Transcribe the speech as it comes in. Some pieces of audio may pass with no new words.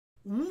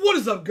What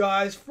is up,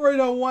 guys?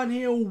 Fredo1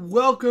 here.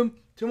 Welcome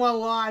to my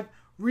live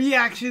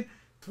reaction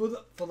for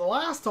the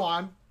last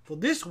time for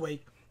this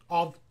week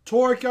of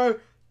Toriko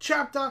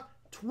chapter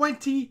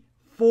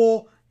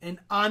 24, an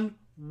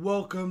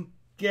unwelcome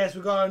guest.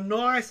 We've got a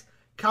nice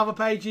cover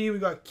page here.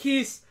 We've got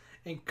Kiss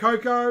and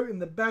Coco in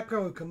the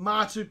background with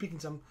Komatsu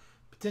picking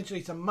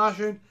potentially some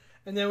mushroom,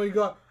 and then we've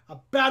got a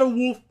battle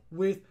wolf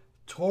with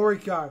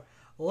Toriko.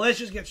 Let's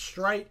just get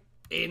straight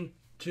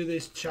into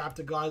this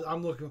chapter, guys.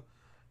 I'm looking.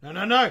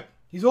 No.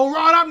 He's all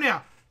right up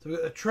now. So we've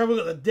got the treble,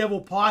 we've got the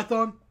devil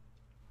python.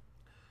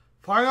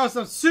 Firing off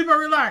some super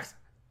relaxed.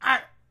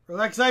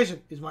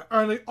 Relaxation is my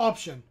only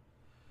option.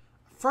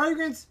 A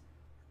fragrance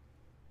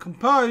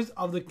composed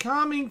of the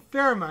calming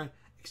pheromone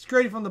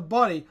excreted from the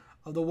body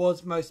of the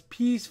world's most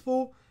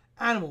peaceful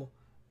animal,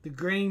 the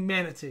green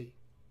manatee.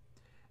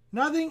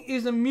 Nothing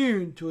is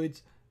immune to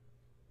its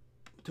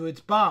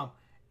balm.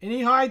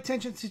 Any high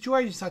tension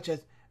situation such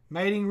as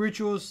mating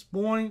rituals,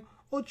 spawning,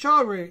 or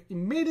childbearing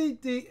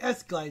immediately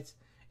escalates.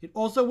 It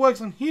also works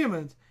on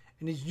humans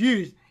and is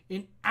used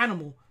in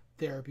animal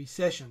therapy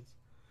sessions.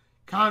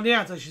 Calm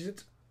down, so she's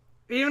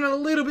even a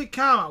little bit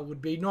calmer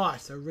would be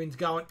nice. So Rin's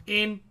going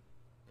in.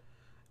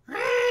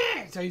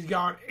 So he's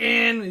going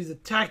in. He's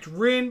attacked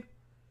Rin.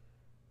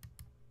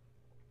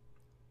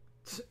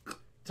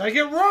 Take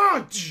it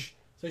wrong.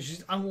 So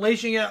she's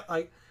unleashing it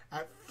like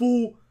at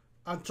full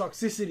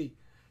toxicity.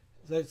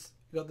 So it's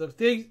got the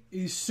thing.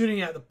 He's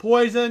shooting out the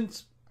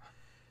poisons.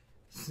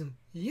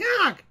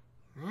 Yuck!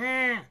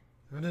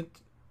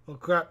 Oh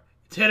crap!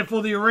 It's headed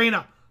for the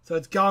arena, so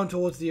it's going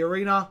towards the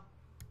arena.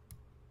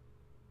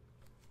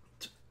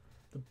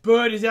 The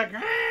bird is out.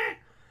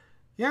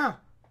 Yeah,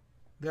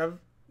 the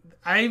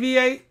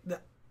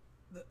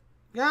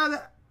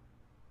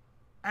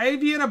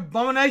avian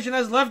abomination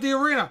has left the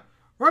arena.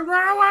 Run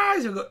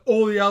away! So we've got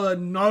all the other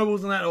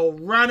nobles and that all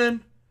running.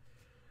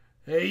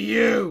 Hey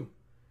you!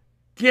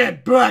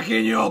 Get back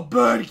in your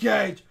bird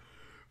cage!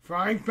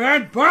 Frying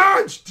pan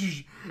punch!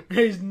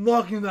 He's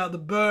knocking out the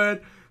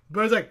bird. The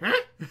bird's like,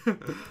 huh?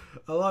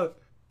 I love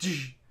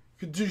it.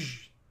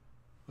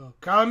 Well,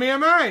 color me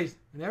amazed.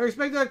 I never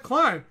expected a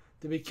clone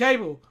to be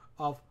capable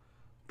of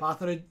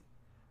parthenogenesis.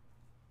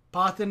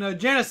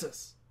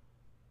 Is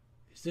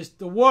this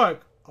the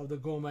work of the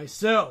gourmet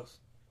cells?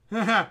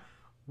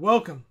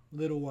 Welcome,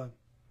 little one,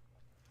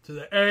 to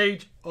the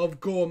age of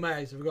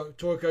gourmet. So we've got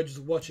Toriko just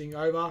watching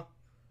over.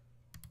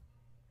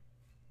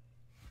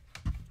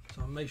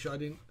 So I'll make sure I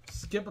didn't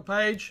skip a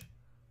page.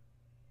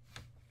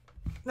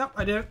 Nope,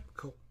 I didn't.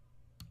 Cool.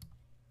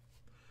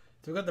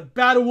 So we've got the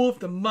battle wolf,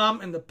 the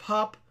mum, and the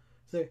pup.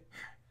 So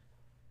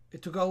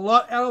it took a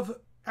lot out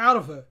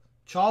of her.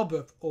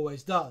 Childbirth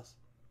always does.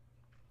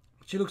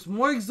 She looks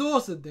more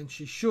exhausted than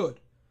she should.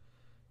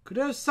 Could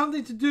it have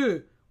something to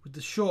do with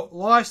the short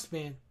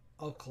lifespan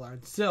of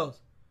clone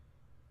cells?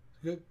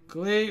 We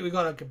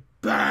got a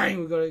bang,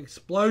 we got an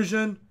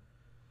explosion.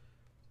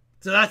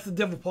 So that's the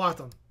devil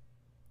python.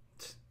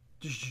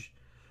 So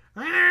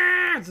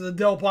the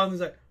devil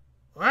python's like,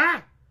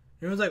 ah!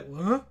 Everyone's like,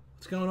 huh?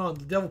 What's going on?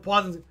 The devil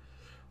python's like,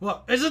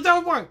 what? It's the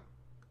devil python!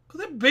 Could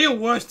there be a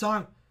worse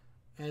time?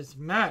 And it's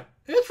mad.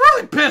 It's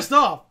really pissed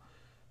off.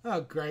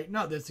 Oh, great.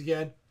 Not this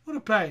again. What a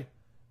pain.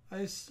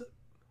 I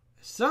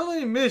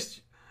suddenly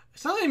missed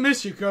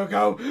you,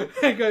 Coco.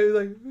 And goes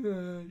like,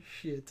 oh,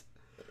 shit.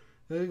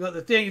 We got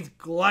the thing, it's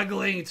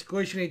gluggling, it's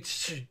squishing,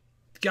 it's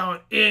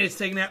going in, it's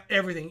taking out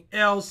everything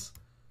else.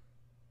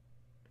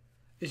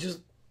 It's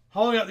just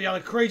holding up the other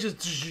creatures.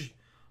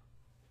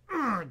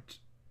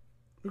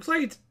 Looks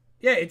like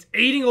it's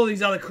eating all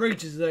these other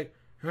creatures. It's like,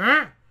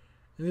 huh?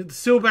 And the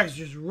silverback's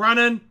just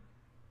running.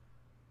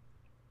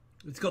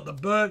 It's got the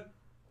bird.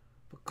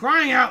 But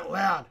crying out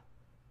loud,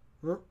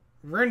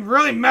 Rin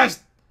really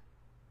messed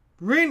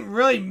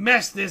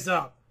this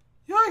up.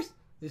 Yikes!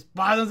 This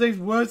python thing's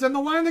worse than the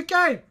one in the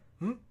cave.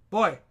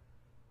 Boy,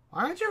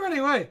 why aren't you running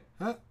away?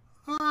 Huh?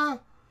 How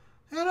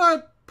do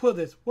I put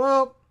this?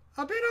 Well,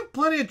 I've been on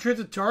plenty of trips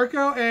to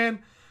Toriko, and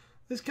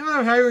this kind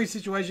of hungry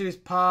situation is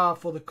par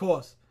for the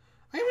course.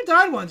 I even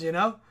died once, you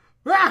know.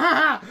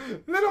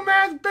 Little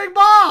man's big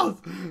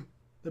balls.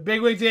 The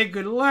bigwigs here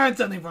could learn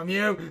something from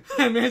you.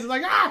 And Man's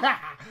like,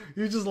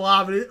 You're just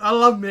laughing. I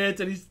love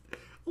Manson. He's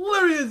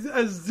literally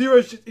has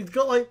zero shit. He's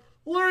got like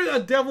literally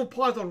a devil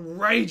python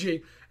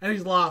raging, and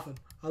he's laughing.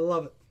 I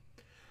love it.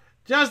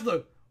 Just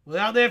look.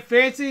 Without their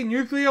fancy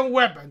nuclear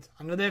weapons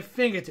under their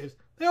fingertips,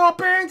 they're all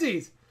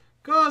pansies.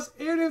 Because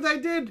even if they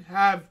did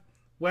have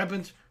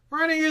weapons,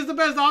 running is the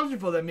best option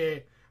for them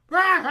here.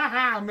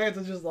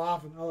 Manson's just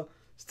laughing.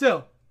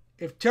 Still,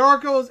 if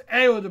Toriko is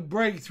able to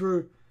break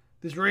through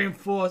this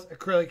reinforced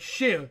acrylic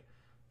shield,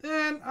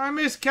 then I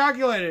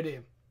miscalculated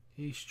him.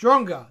 He's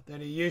stronger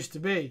than he used to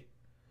be.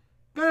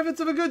 Benefits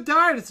of a good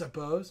diet, I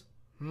suppose.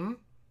 Alright,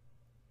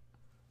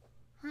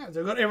 so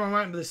I've got everyone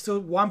right, but there's still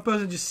one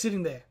person just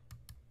sitting there.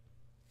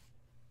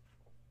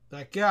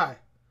 That guy.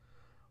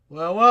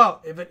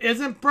 Well, if it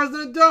isn't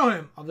President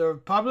Dohim of the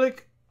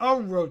Republic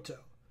of Roto,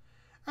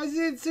 I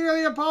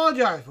sincerely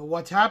apologize for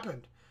what's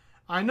happened.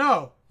 I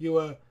know you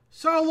were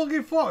so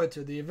looking forward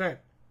to the event.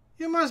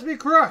 You must be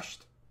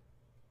crushed.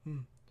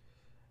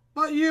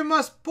 But you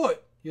must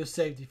put your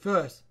safety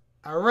first.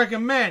 I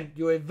recommend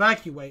you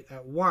evacuate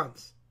at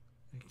once.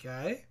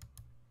 Okay?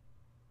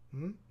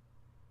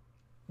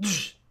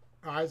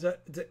 Alright, so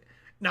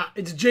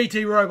it's a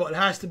GT robot. It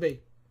has to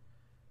be.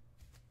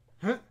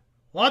 Huh?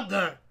 What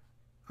the?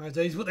 Alright,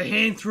 so he's put the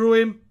hand through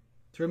him.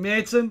 Through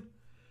Manson.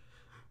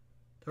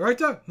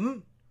 Director?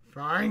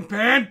 Frying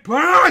pan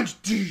punch!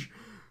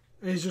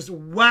 And he's just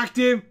whacked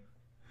him.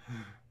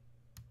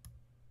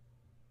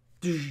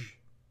 The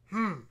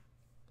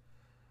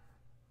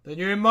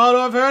new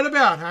model I've heard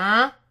about,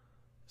 huh?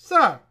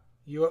 So,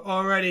 you were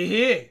already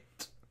here.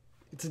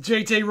 It's a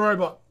GT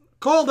robot.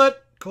 Called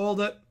it. Called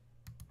it.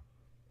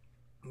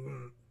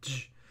 You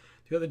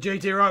got the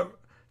GT robot.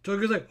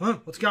 Toriko's like, huh?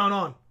 What's going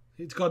on?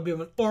 It's got a bit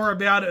of an aura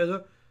about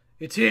it.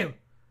 It's him.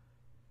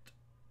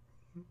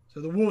 So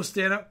the wolf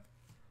stand up.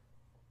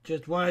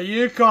 Just one of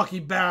you, cocky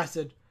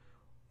bastard.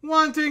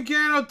 1 to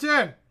count of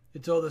 10.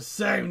 It's all the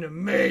same to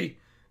me.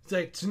 It's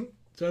like, so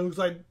it looks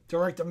like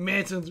Director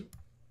Manson's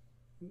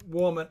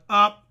warming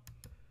up.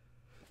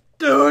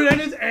 Dude, it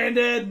just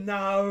ended.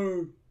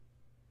 No.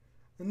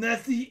 And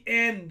that's the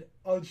end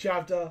of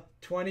chapter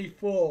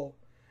 24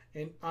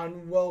 in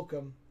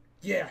Unwelcomed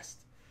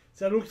Guest.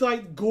 So it looks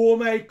like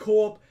Gourmet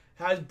Corp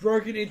has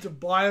broken into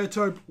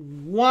Biotope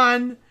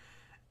 1.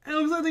 And it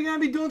looks like they're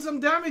going to be doing some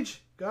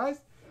damage, guys.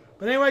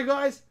 But anyway,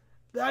 guys,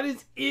 that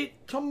is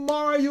it.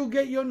 Tomorrow you'll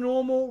get your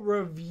normal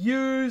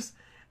reviews.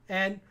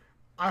 And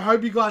I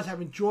hope you guys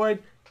have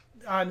enjoyed.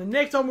 The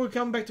next time we'll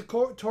come back to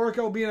Toriko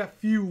will be in a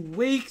few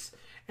weeks.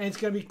 And it's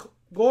going to be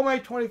Gourmet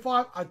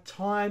 25, A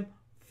Time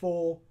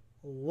for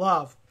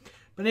Love.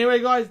 But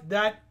anyway, guys,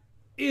 that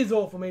is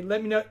all for me.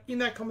 Let me know in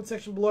that comment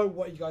section below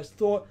what you guys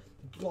thought.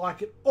 Did you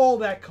like it? All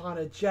that kind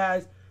of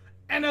jazz.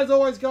 And as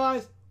always,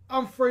 guys,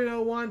 I'm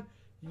Frito1.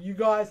 You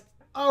guys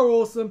are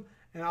awesome.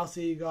 And I'll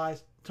see you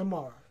guys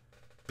tomorrow.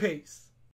 Peace.